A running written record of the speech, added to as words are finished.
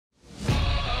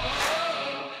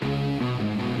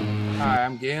Hi,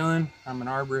 I'm Galen. I'm an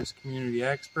arborist community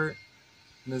expert,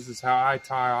 and this is how I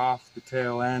tie off the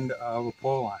tail end of a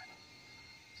pull line.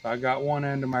 So I got one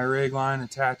end of my rig line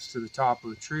attached to the top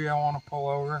of the tree I want to pull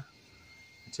over.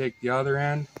 I take the other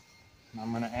end and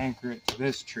I'm going to anchor it to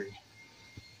this tree.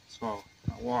 So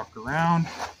I walk around,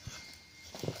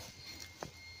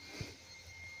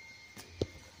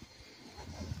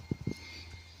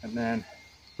 and then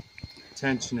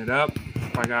tension it up.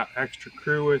 If I got extra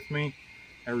crew with me,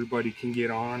 everybody can get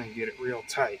on and get it real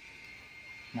tight.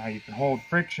 Now you can hold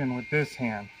friction with this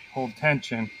hand. Hold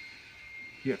tension,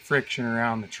 you get friction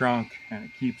around the trunk and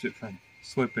it keeps it from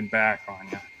slipping back on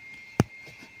you.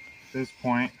 At this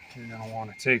point, you're going to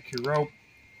want to take your rope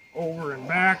over and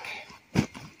back,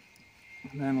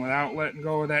 and then without letting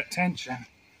go of that tension,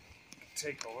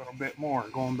 take a little bit more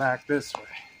going back this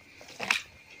way.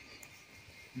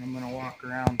 And I'm going to walk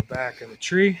around the back of the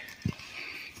tree,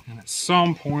 and at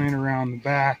some point around the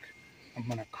back, I'm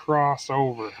going to cross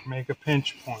over, make a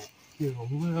pinch point, give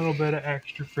a little bit of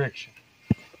extra friction.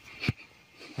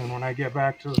 And when I get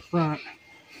back to the front,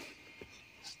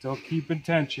 still keeping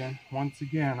tension, once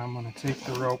again, I'm going to take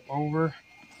the rope over,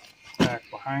 back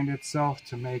behind itself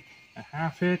to make a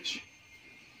half hitch,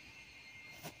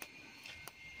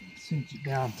 cinch it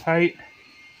down tight,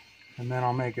 and then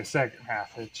I'll make a second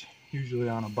half hitch, usually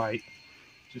on a bite,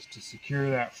 just to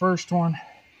secure that first one.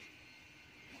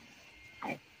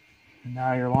 And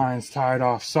now your line's tied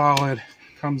off solid,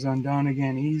 comes undone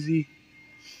again easy.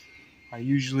 I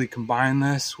usually combine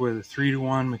this with a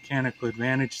 3-to-1 mechanical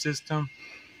advantage system.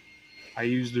 I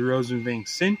use the Rosenving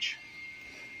cinch,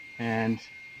 and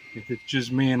if it's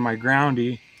just me and my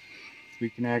groundy,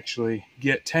 we can actually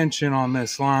get tension on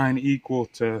this line equal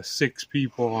to 6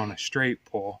 people on a straight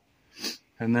pull.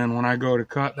 And then when I go to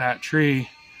cut that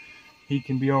tree, he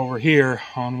can be over here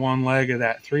on one leg of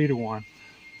that 3-to-1,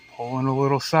 pulling a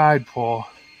little side pull,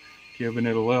 giving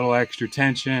it a little extra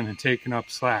tension and taking up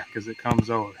slack as it comes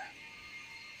over.